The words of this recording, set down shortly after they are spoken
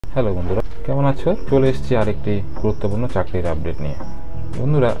Hello বন্ধুরা, কেমন আছো? চলে এসেছি আরেকটি গুরুত্বপূর্ণ চাকরির আপডেট নিয়ে।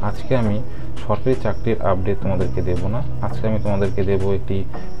 বন্ধুরা, আজকে আমি সরকারি চাকরির আপডেট তোমাদেরকে দেব না, আজকে আমি তোমাদেরকে দেব একটি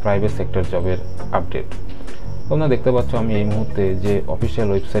প্রাইভেট সেক্টর জবের আপডেট। তোমরা দেখতে পাচ্ছ আমি এই মুহূর্তে যে অফিসিয়াল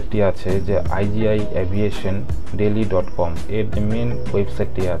ওয়েবসাইটটি আছে, যে IGI Aviation Delhi.com এর যে মেন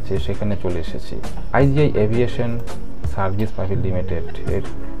ওয়েবসাইটটি আছে সেখানে চলে এসেছি। IGI Aviation service private limited এর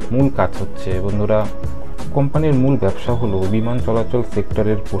মূল কাজ হচ্ছে বন্ধুরা, কোম্পানির মূল ব্যবসা হলো বিমান চলাচল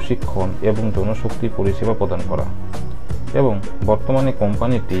সেক্টরের প্রশিক্ষণ এবং জনশক্তি পরিষেবা প্রদান করা, এবং বর্তমানে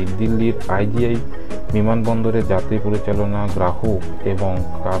কোম্পানিটি দিল্লির IGI বিমানবন্দরে যাত্রী পরিচালনা, গ্রাহক এবং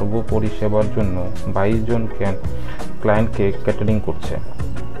কার্গো পরিষেবার জন্য 22 জন ক্লায়েন্টকে ক্যাটারিং করছে।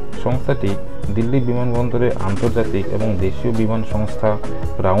 সংস্থাটি দিল্লি বিমানবন্দরে আন্তর্জাতিক এবং দেশীয় বিমান সংস্থা,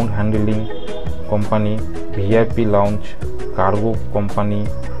 ground handling company, VIP lounge, cargo company,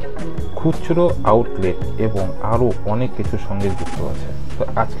 খুচরো আউটলেট এবং আরও অনেক কিছুর সঙ্গে যুক্ত আছে। তো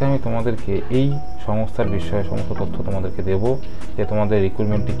আজকে আমি তোমাদেরকে এই সংস্থার বিষয়ে সমস্ত তথ্য তোমাদেরকে দেব, যে তোমাদের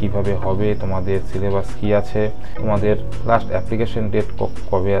রিক্রুটমেন্টটি কীভাবে হবে, তোমাদের সিলেবাস কী আছে, তোমাদের লাস্ট অ্যাপ্লিকেশন ডেট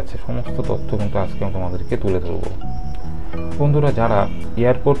কবে আছে, সমস্ত তথ্য কিন্তু আজকে আমি তোমাদেরকে তুলে ধরব। বন্ধুরা, যারা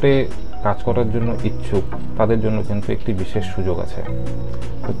এয়ারপোর্টে কাজ করার জন্য ইচ্ছুক তাদের জন্য কিন্তু একটি বিশেষ সুযোগ আছে।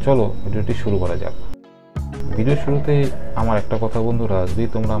 তো চলো ভিডিওটি শুরু করা যাক। ভিডিও শুরুতে আমার একটা কথা বন্ধুরা, যদি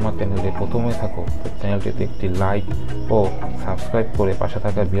তোমরা আমার চ্যানেলে প্রথমে থাকো তো চ্যানেলটিতে একটি লাইক ও সাবস্ক্রাইব করে পাশে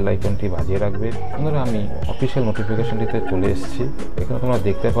থাকা বেল আইকনটি বাজিয়ে রাখবে। বন্ধুরা, আমি অফিসিয়াল নোটিফিকেশনটিতে চলে এসেছি। এখানে তোমরা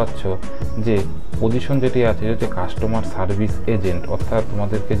দেখতে পাচ্ছ যে পজিশন যেটি আছে যে কাস্টমার সার্ভিস এজেন্ট, অর্থাৎ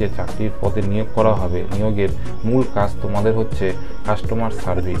তোমাদেরকে যে চাকরির পদে নিয়োগ করা হবে, নিয়োগের মূল কাজ তোমাদের হচ্ছে কাস্টমার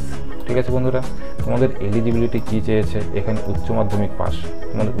সার্ভিস। ঠিক আছে বন্ধুরা, তোমাদের এলিজিবিলিটি কী চেয়েছে, এখানে উচ্চ মাধ্যমিক পাস,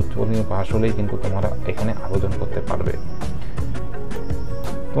 তোমাদের উচ্চ মাধ্যমিক পাস হলেই কিন্তু তোমরা এখানে আবেদন করতে পারবে।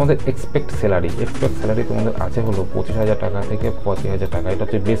 তোমাদের এক্সপেক্ট স্যালারি তোমাদের আছে হলো 25,000 টাকা থেকে 25,000 টাকা, এটা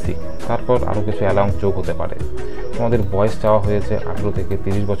হচ্ছে বেসিক। তারপর আরও কিছু অ্যালাউন্স যোগ হতে পারে। তোমাদের বয়স চাওয়া হয়েছে 18 থেকে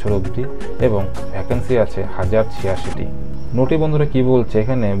 30 বছর অবধি, এবং ভ্যাকেন্সি আছে 1086টি। নোটে বন্ধুরা কি বলছে,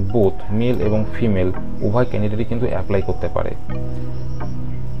 এখানে বোথ মেল এবং ফিমেল উভয় ক্যান্ডিডেটই কিন্তু অ্যাপ্লাই করতে পারে।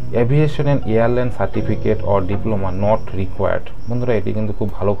 Aviation and airline certificate or diploma not required. বন্ধুরা, এটি কিন্তু খুব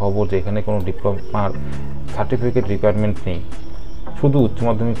ভালো খবর যে এখানে কোনো ডিপ্লোমার সার্টিফিকেট রিকোয়ারমেন্ট নেই, শুধু উচ্চ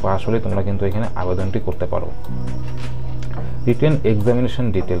মাধ্যমিক পাস হলে তোমরা কিন্তু এখানে আবেদনটি করতে পারো। রিটেন এক্সামিনেশন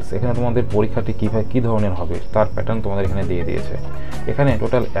ডিটেলস, এখানে তোমাদের পরীক্ষাটি কী ধরনের হবে তার প্যাটার্ন তোমাদের এখানে দিয়ে দিয়েছে। এখানে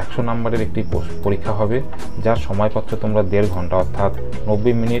টোটাল 100 নম্বরের একটি পরীক্ষা হবে, যার সময় পাচ্ছ তোমরা 1.5 ঘন্টা, অর্থাৎ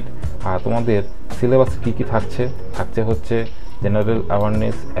 90 মিনিট। আর তোমাদের সিলেবাস কী থাকছে হচ্ছে general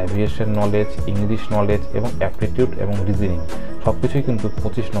awareness, aviation knowledge, English knowledge এবং অ্যাপটিটিউড এবং রিজনিং, সব কিছুই কিন্তু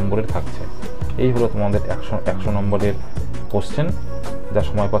 25 নম্বরের থাকছে। এই হলো তোমাদের 100 নম্বরের কোশ্চেন, যার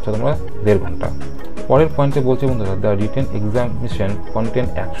সময় পাচ্ছ তোমরা 1.5 ঘন্টা। পরের পয়েন্টে বলছে বন্ধুরা, the written examination contain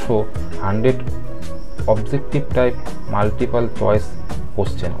 100 objective type multiple choice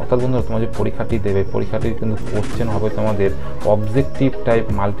question. অর্থাৎ বন্ধুরা, তোমরা যে পরীক্ষাটি দেবে, পরীক্ষাটির কিন্তু কোশ্চেন হবে তোমাদের objective type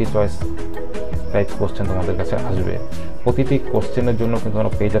multi choice type question তোমাদের কাছে আসবে। প্রতিটি কোশ্চেনের জন্য কিন্তু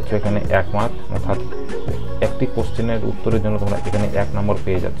তোমরা পেয়ে যাচ্ছ এখানে 1 মার্ক, অর্থাৎ একটি কোশ্চেনের উত্তরের জন্য তোমরা এখানে 1 নম্বর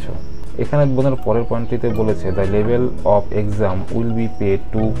পেয়ে যাচ্ছ। এখানে বন্ধুরা পরের পয়েন্টটিতে বলেছে, the level of exam will be pay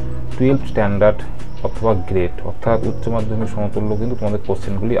to 12 standard অথবা গ্রেড, অর্থাৎ উচ্চ মাধ্যমিক সমতুল্য কিন্তু তোমাদের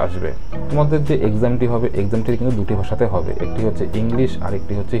কোশ্চেনগুলি আসবে। তোমাদের যে এক্সামটি হবে, এক্সামটি কিন্তু দুটি ভাষাতে হবে, একটি হচ্ছে ইংলিশ আর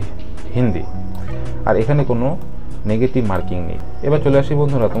একটি হচ্ছে হিন্দি। আর এখানে কোনো নেগেটিভ মার্কিং নেই। এবার চলে আসি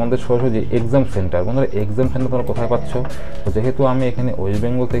বন্ধুরা তোমাদের সরাসরি এক্সাম সেন্টার। বন্ধুরা, এক্সাম সেন্টার তোমরা কোথায় পাচ্ছ? তো যেহেতু আমি এখানে ওয়েস্ট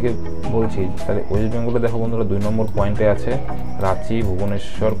বেঙ্গল থেকে বলছি, তাহলে ওয়েস্ট বেঙ্গলে দেখো বন্ধুরা 2 নম্বর পয়েন্টে আছে রাঁচি,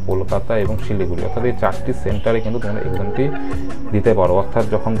 ভুবনেশ্বর, কলকাতা এবং শিলিগুড়ি। অর্থাৎ এই 4টি সেন্টারে কিন্তু তোমরা এক্সামটি দিতে পারো। অর্থাৎ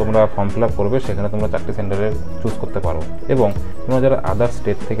যখন তোমরা ফর্ম ফিল আপ করবে সেখানে তোমরা 4টি সেন্টারে চুজ করতে পারো। এবং তোমরা যারা আদার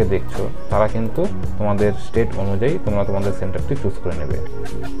স্টেট থেকে দেখছো তারা কিন্তু তোমাদের স্টেট অনুযায়ী তোমরা তোমাদের সেন্টারটি চুজ করে নেবে।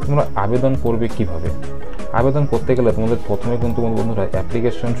 তোমরা আবেদন করবে কিভাবে? আবেদন করতে গেলে তোমাদের প্রথমে কিন্তু বন্ধুরা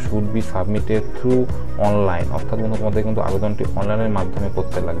application should be submitted through online, অর্থাৎ তোমাদের কিন্তু আবেদনটি অনলাইনের মাধ্যমে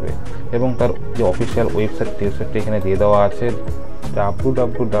করতে লাগবে। এবং তার যে অফিসিয়াল ওয়েবসাইটটি এখানে দিয়ে দেওয়া আছে,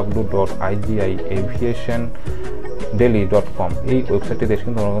 www.IGIAviationdelhi.com। এই ওয়েবসাইটটি দেখে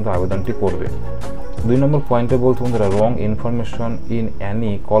কিন্তু তোমরা কিন্তু আবেদনটি করবে। 2 নম্বর পয়েন্টে বলছে বন্ধুরা, রং ইনফরমেশন ইন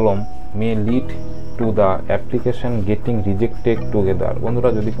অ্যানি কলম may lead to the application getting rejected together. বন্ধুরা,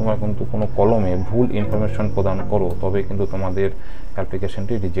 যদি তোমরা কিন্তু কোনো কলমে ভুল ইনফরমেশন প্রদান করো তবে কিন্তু তোমাদের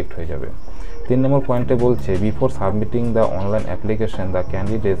অ্যাপ্লিকেশনটি রিজেক্ট হয়ে যাবে। 3 নম্বর পয়েন্টে বলছে, before submitting the online application the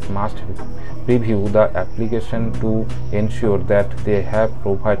candidates must preview the application to ensure that they have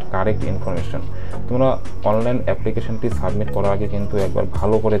provide correct information. তোমরা অনলাইন অ্যাপ্লিকেশনটি সাবমিট করার আগে কিন্তু একবার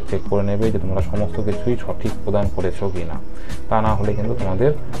ভালো করে চেক করে নেবে যে তোমরা সমস্ত কিছুই সঠিক প্রদান করেছো কি না। তা না হলে কিন্তু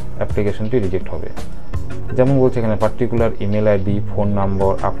তোমাদের অ্যাপ্লিকেশনটি রিজেক্ট হবে। যেমন বলছে এখানে পার্টিকুলার ইমেল আইডি, ফোন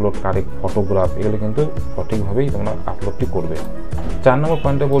নম্বর, আপলোড কারেক্ট ফটোগ্রাফ, এগুলো কিন্তু সঠিকভাবেই তোমরা আপলোডটি করবে। 4 নম্বর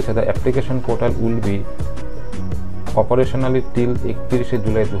পয়েন্টে বলছে the application portal will be অপারেশনালি till 31শে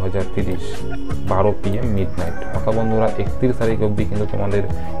July 2030 12 PM midnight. অর্থাৎ বন্ধুরা 31 তারিখ অবধি কিন্তু তোমাদের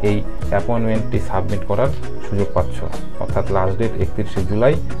এই অ্যাপয়েন্টমেন্টটি সাবমিট করার সুযোগ পাচ্ছ। অর্থাৎ লাস্ট ডেট 31শে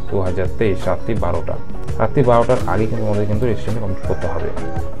জুলাই 2023 রাত্রি 12টা। রাত্রি 12টার আগে কিন্তু তোমাদের কিন্তু রেজিস্ট্রেশন কমপ্লিট করতে হবে।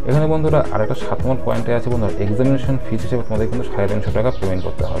 এখানে বন্ধুরা আরেকটা 7 নম্বর পয়েন্টে আছে বন্ধুরা, এক্সামিনেশন ফিস হিসেবে তোমাদের কিন্তু 350 টাকা পেমেন্ট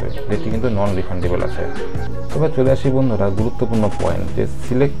করতে হবে, যেটি কিন্তু নন রিফান্ডেবল আছে। এবার চলে আসি বন্ধুরা গুরুত্বপূর্ণ পয়েন্ট, যে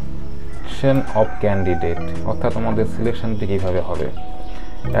সিলেকশন অফ ক্যান্ডিডেট, অর্থাৎ তোমাদের সিলেকশনটি কীভাবে হবে।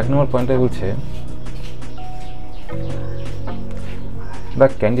 1 নম্বর পয়েন্টে বলছে the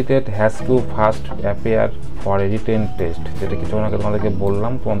candidate has to first appear for a written test, যেটা কিছুক্ষণ আগে তোমাদেরকে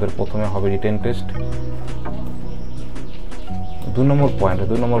বললাম, তোমাদের প্রথমে হবে রিটেন টেস্ট। 2 নম্বর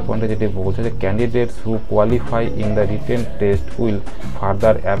পয়েন্টে যেটি বলছে যে candidates who qualify in the written test will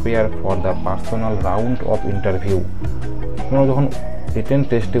further appear for the personal round of interview. তোমরা যখন রিটেন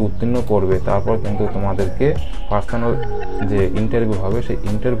টেস্টে উত্তীর্ণ করবে, তারপর কিন্তু তোমাদেরকে পার্সোনাল যে ইন্টারভিউ হবে, সেই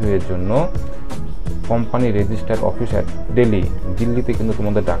ইন্টারভিউয়ের জন্য কোম্পানি রেজিস্টার্ড অফিস অ্যাট দিল্লিতে কিন্তু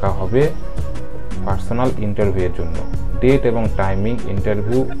তোমাদের ডাকা হবে পার্সোনাল ইন্টারভিউয়ের জন্য। ডেট এবং timing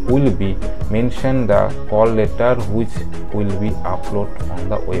interview will be mention the call letter which will be upload on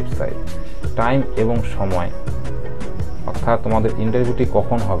the website. Time এবং সময়, অর্থাৎ তোমাদের ইন্টারভিউটি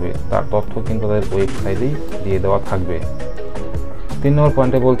কখন হবে তার তথ্য কিন্তু তাদের ওয়েবসাইটেই দিয়ে দেওয়া থাকবে। 3 নম্বর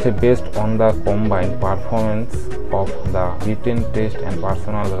পয়েন্টে বলছে based on the combined performance of the written test and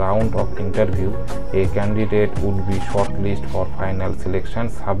personal round of interview, a candidate would be shortlisted for final selection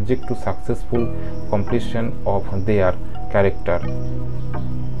subject to successful completion of their character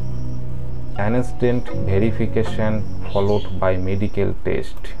antecedent verification followed by medical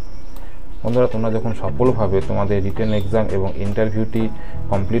test। বন্ধুরা তোমরা যখন সফলভাবে তোমাদের written exam এবং ইন্টারভিউটি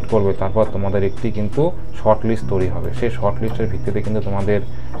complete করবে, তারপর তোমাদের একটি কিন্তু শর্ট লিস্ট তৈরি হবে। সেই শর্ট লিস্টের ভিত্তিতে কিন্তু তোমাদের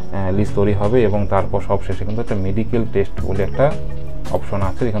লিস্ট তৈরি হবে, এবং তারপর সব শেষে কিন্তু একটা মেডিকেল টেস্ট বলে একটা অপশন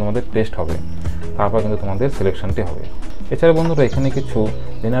আছে, যেখানে তোমাদের টেস্ট হবে, তারপর কিন্তু তোমাদের সিলেকশনটি হবে। এছাড়া বন্ধুরা এখানে কিছু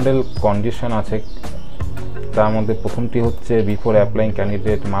জেনারেল কন্ডিশন আছে, তার মধ্যে প্রথমটি হচ্ছে before applying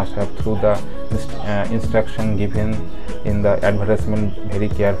candidate must have through the instruction given in the advertisement very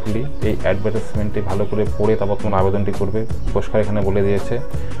carefully. এই অ্যাডভার্টাইজমেন্টটি ভালো করে পড়ে তারপর তোমার আবেদনটি করবে, পরিষ্কার এখানে বলে দিয়েছে।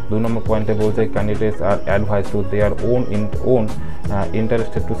 2 নম্বর পয়েন্টে বলছে candidates are advice to their own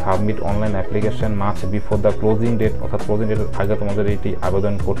interested to submit online application mass before the closing date, অর্থাৎ ক্লোজিং ডেটের আগে তোমাদের এটি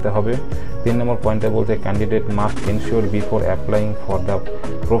আবেদন করতে হবে। 3 নম্বর পয়েন্টে বলছে candidate must ensure before applying for the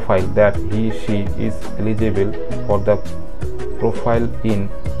profile that he she is eligible for the profile in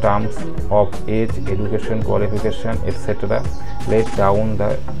terms of age, education, qualification, etc. laid down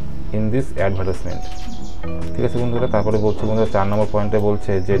in this advertisement। ঠিক আছে বন্ধুরা, তারপরে বলছে বন্ধুরা 4 নম্বর পয়েন্টে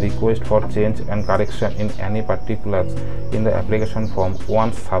বলছে যে request for change and correction in any particulars in the application form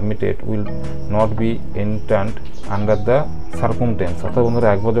once submitted will not be entered under the সার্কুমটেন্স। অর্থাৎ বন্ধুরা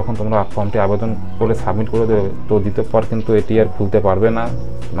একবার যখন তোমরা ফর্মটি আবেদন করে সাবমিট করে দেবে, তো দ্বিতীয় পর কিন্তু এটি আর খুলতে পারবে না,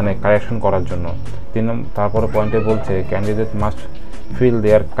 মানে কারেকশন করার জন্য। তারপরে পয়েন্টে বলছে candidate must feel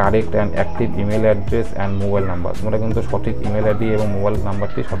there correct and active email address and mobile number. তোমরা কিন্তু সঠিক ইমেল আইডি এবং মোবাইল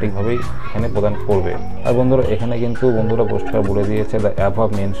নাম্বারটি সঠিকভাবেই এখানে প্রদান করবে। আর বন্ধুরা এখানে কিন্তু বন্ধুরা পরিষ্কার বলে দিয়েছে the above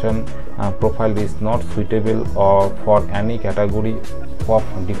mention profile is not suitable for Annie category of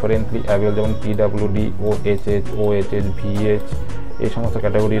differently avail, যেমন পিডাব্লিউডি, ওএইচএইচ, ওএইচএইচ, ভিএইচ, এই সমস্ত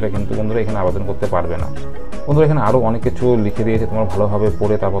ক্যাটাগরিটা কিন্তু বন্ধুরা এখানে আবেদন করতে পারবে না। বন্ধুরা এখানে আরও অনেক কিছু লিখে দিয়েছে, তোমরা ভালোভাবে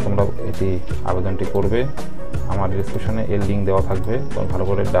পড়ে তারপর তোমরা এটি আবেদনটি করবে। আমার ডিসক্রিপশনে এর লিঙ্ক দেওয়া থাকবে, তোমরা ভালো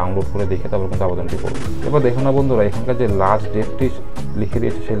করে ডাউনলোড করে দেখে তারপর কিন্তু আবেদনটি করবে। এবার দেখো না বন্ধুরা, এখানকার যে লাস্ট ডেটটি লিখে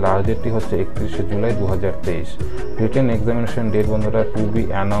দিয়েছে সেই লাস্ট ডেটটি হচ্ছে 31শে জুলাই 2023। রিটেন এক্সামিনেশন ডেট বন্ধুরা টু বি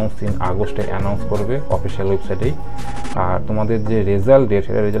অ্যানাউন্স ইন আগস্টে অ্যানাউন্স করবে অফিসিয়াল ওয়েবসাইটেই। আর তোমাদের যে রেজাল্ট ডেট,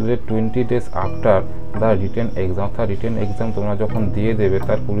 সেটা result date 20 days after the written exam, অর্থাৎ রিটেন এক্সাম তোমরা যখন দিয়ে দেবে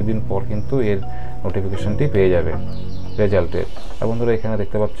তার 20 দিন পর কিন্তু এর নোটিফিকেশনটি পেয়ে যাবে রেজাল্টের। আর বন্ধুরা এখানে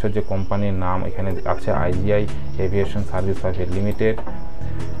দেখতে পাচ্ছ যে কোম্পানির নাম এখানে আছে IGI aviation service private limited,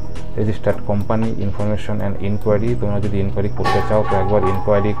 registered company, information and inquiry. তোমরা যদি ইনকোয়ারি করতে চাও তো একবার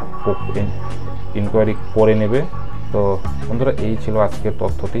ইনকোয়ারি করে নেবে। তো বন্ধুরা এই ছিল আজকের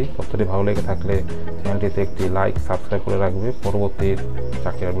তথ্যটি ভালো লেগে থাকলে চ্যানেলটিতে একটি লাইক সাবস্ক্রাইব করে রাখবে পরবর্তী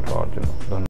চাকরির আপডেট পাওয়ার জন্য। ধন্যবাদ।